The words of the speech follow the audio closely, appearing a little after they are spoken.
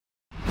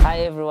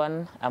Hi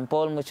everyone, I'm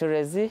Paul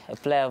Mucureezi, a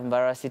player of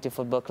Mbarara City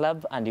Football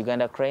Club and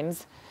Uganda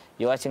Cranes.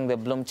 You're watching the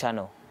Bloom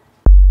channel.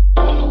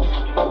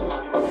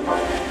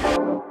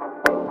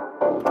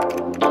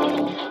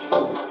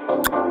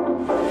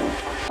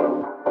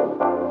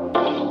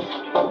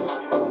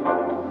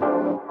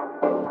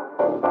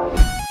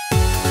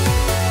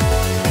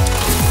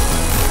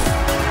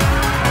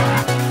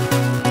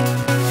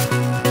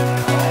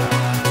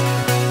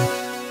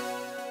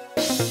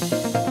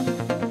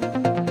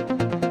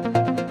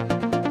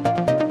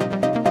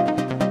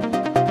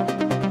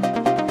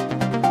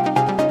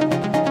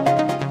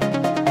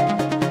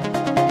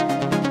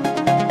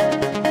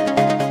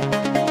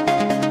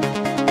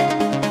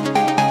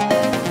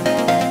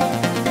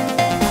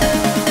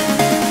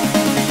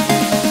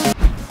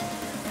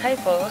 Hi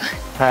Paul.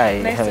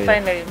 Hi. Nice to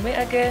finally meet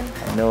again.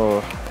 I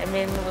know. I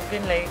mean, we've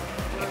been like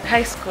in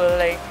high school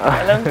like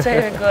a long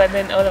time ago, and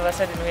then all of a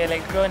sudden we're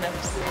like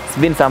grown-ups. It's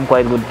been some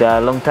quite good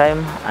long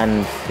time,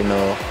 and you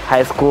know,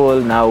 high school,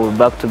 now we're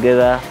back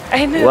together,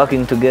 I know.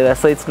 working together,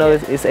 so it's no,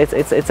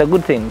 it's a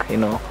good thing, you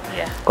know.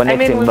 Yeah.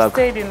 Connecting I mean, we've back.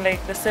 stayed in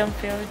like the same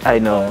field. I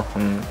know.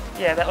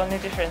 Yeah, the only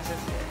difference is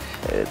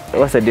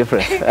What's the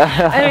difference?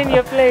 I mean,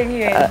 you're playing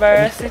here in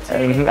Mbarara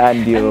City,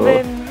 and you. and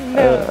then,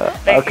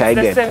 like, okay, I it's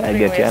the get, same you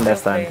thing, we're still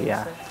understand, playing,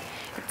 yeah. so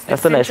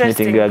That's so nice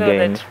meeting you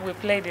again. That we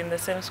played in the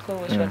same school,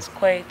 which was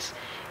quite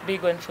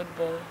big on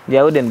football.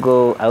 Yeah,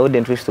 I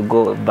wouldn't wish to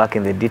go back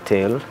in the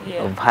detail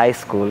of high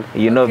school.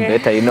 You know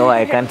better, you know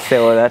I can't say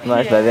all that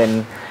much, but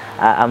then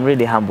I'm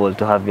really humbled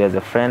to have you as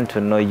a friend,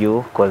 to know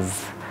you,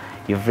 because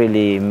you've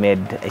really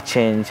made a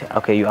change.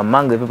 Okay, you're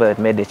among the people that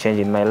made a change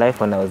in my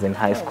life when I was in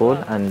high school,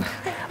 and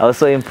I was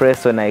so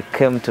impressed when I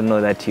came to know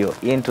that you're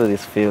into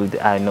this field,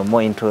 I know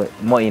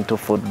more into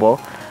football,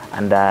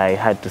 and I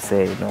had to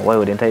say, you know, why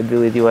wouldn't I be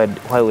with you?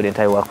 Why wouldn't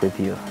I work with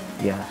you?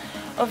 Yeah.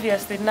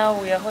 Obviously, now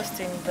we are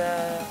hosting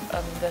the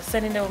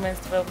Ssseninde Women's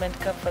Development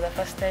Cup for the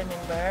first time in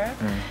Mbarara,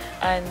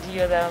 and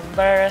you're the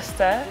Mbarara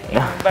star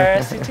in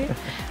Mbarara City.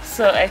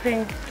 So I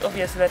think,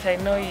 obviously, that I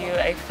know you,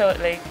 I felt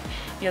like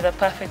you're the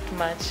perfect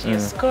match. You're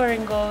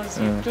scoring goals,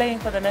 you're playing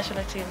for the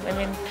national team. I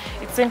mean,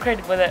 it's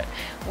incredible that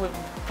we've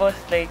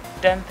both like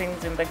done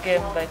things in the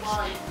game, but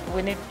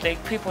we need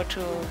like people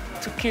to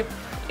keep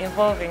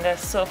involving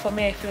us. So for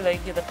me, I feel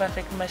like you're the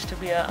perfect match to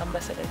be our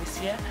ambassador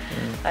this year.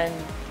 And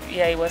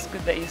yeah, it was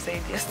good that you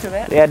said yes to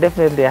that. Yeah,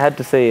 definitely. I had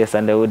to say yes,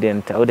 and I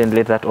wouldn't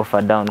let that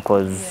offer down,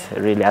 because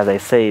really, as I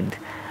said,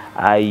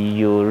 I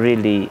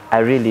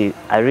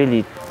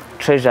really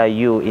treasure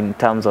you in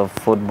terms of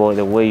football,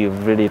 the way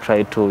you've really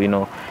tried to, you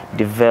know,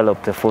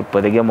 develop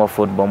the game of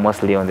football,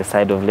 mostly on the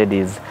side of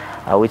ladies,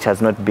 which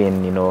has not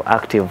been, you know,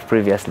 active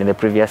previously in the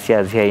previous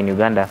years here in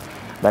Uganda.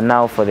 But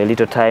now, for the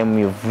little time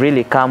you've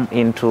really come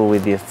into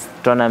with this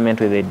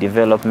tournament, with the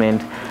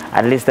development,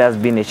 at least there's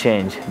been a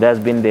change. There's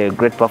been the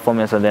great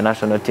performance on the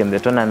national team. The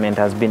tournament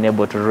has been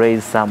able to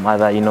raise some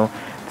other, you know,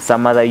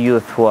 some other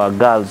youth who are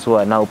girls who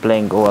are now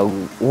playing, or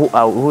who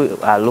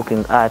are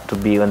looking at to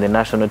be on the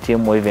national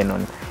team, or even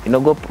on, you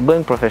know,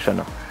 going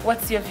professional.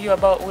 What's your view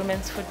about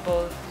women's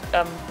football?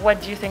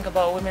 What do you think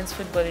about women's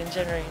football in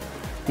general?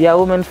 Yeah,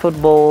 women's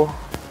football,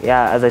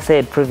 yeah, as I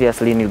said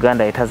previously, in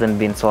Uganda it hasn't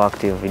been so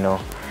active, you know.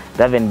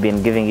 They haven't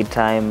been giving it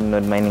time,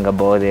 not minding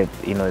about the,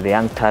 you know, the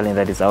young talent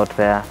that is out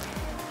there.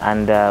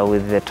 And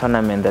with the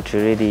tournament that you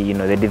really, you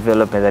know, the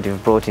development that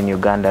you've brought in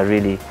Uganda,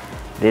 really,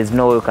 there's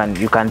no way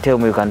you can tell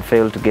me you can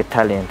fail to get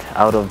talent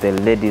out of the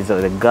ladies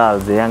or the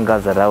girls, the young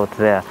girls that are out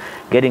there.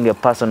 Getting a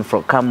person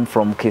come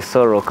from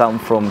Kisoro, come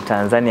from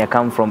Tanzania,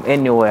 come from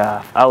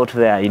anywhere out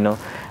there, you know,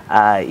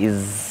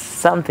 is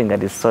something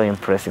that is so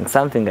impressive,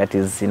 something that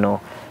is, you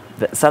know,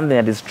 something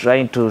that is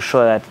trying to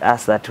show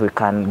that we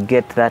can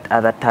get that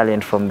other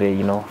talent from the,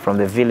 you know, from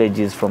the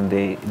villages, from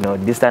the, you know,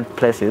 distant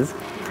places,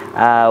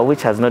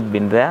 which has not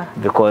been there,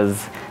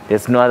 because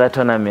there's no other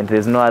tournament,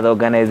 there's no other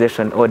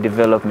organization or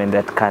development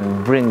that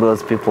can bring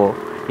those people,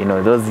 you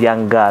know, those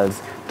young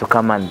girls, to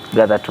come and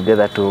gather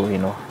together to, you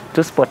know,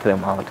 to spot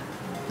them out.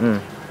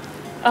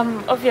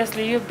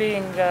 Obviously, you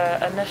being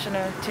a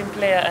national team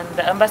player and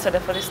the ambassador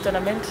for this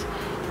tournament,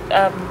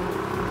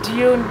 do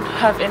you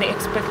have any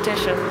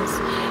expectations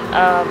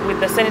with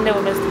the Ssseninde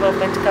Women's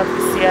Development Cup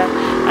this year?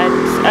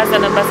 And as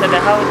an ambassador,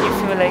 how do you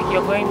feel like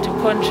you're going to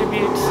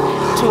contribute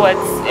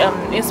towards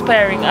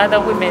inspiring other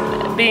women,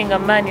 being a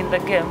man in the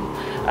game,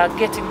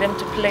 getting them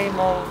to play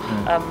more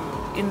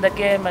in the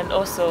game, and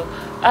also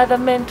other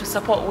men to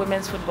support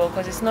women's football?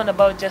 Because it's not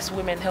about just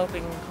women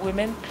helping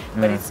women,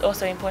 but it's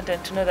also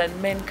important to know that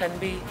men can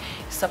be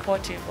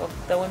supportive of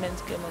the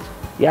women's game as well.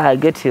 Yeah, I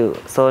get you.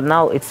 So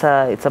now it's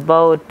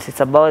about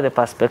the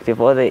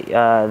perspective, or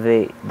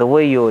the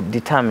way you're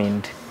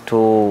determined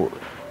to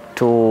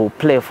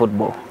play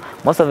football.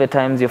 Most of the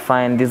times you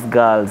find these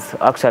girls,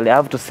 actually I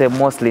have to say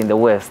mostly in the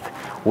West,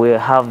 we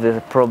have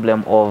the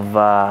problem of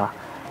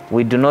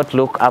we do not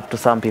look up to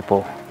some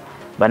people.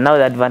 But now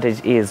the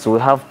advantage is we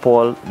have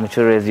Paul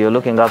Mucureezi, you're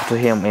looking up to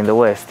him in the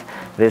West.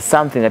 There's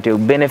something that you're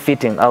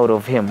benefiting out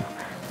of him.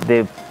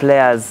 The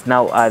players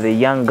now are the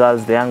young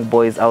girls, the young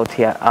boys out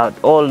here,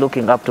 all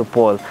looking up to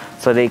Paul.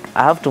 So I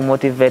have to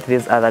motivate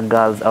these other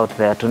girls out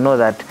there to know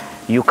that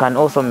you can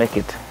also make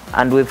it.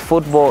 And with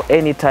football,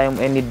 anytime,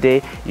 any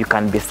day, you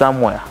can be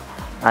somewhere.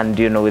 And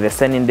you know, with the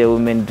Ssseninde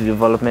Women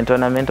Development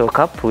Tournament or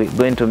Cup, we're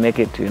going to make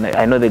it. You know,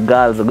 I know the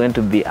girls are going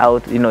to be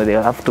out. You know, they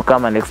have to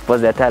come and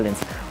expose their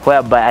talents.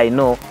 Whereby I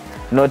know,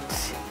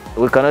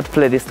 we cannot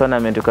play this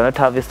tournament. We cannot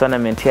have this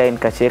tournament here in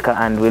Kakyeka,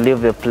 and we leave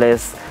the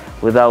place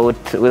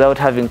without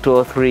having 2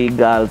 or 3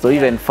 girls, or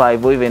even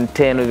 5, or even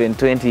 10, or even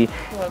 20,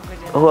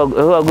 who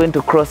are going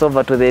to cross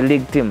over to the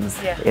league teams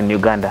in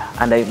Uganda.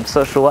 And I'm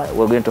so sure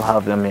we're going to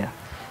have them here.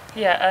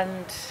 Yeah,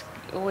 and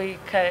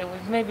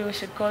maybe we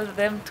should call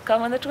them to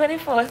come on the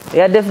 24th.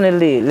 Yeah,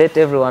 definitely. Let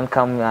everyone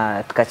come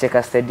to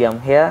Kakyeka Stadium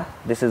here.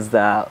 This is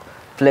the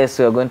place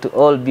we're going to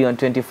all be on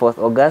 24th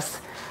August.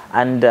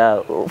 And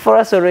for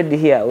us already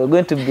here, we're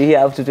going to be here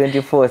up to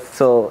 24th.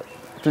 So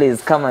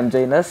please come and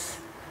join us.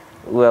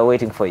 We are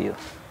waiting for you.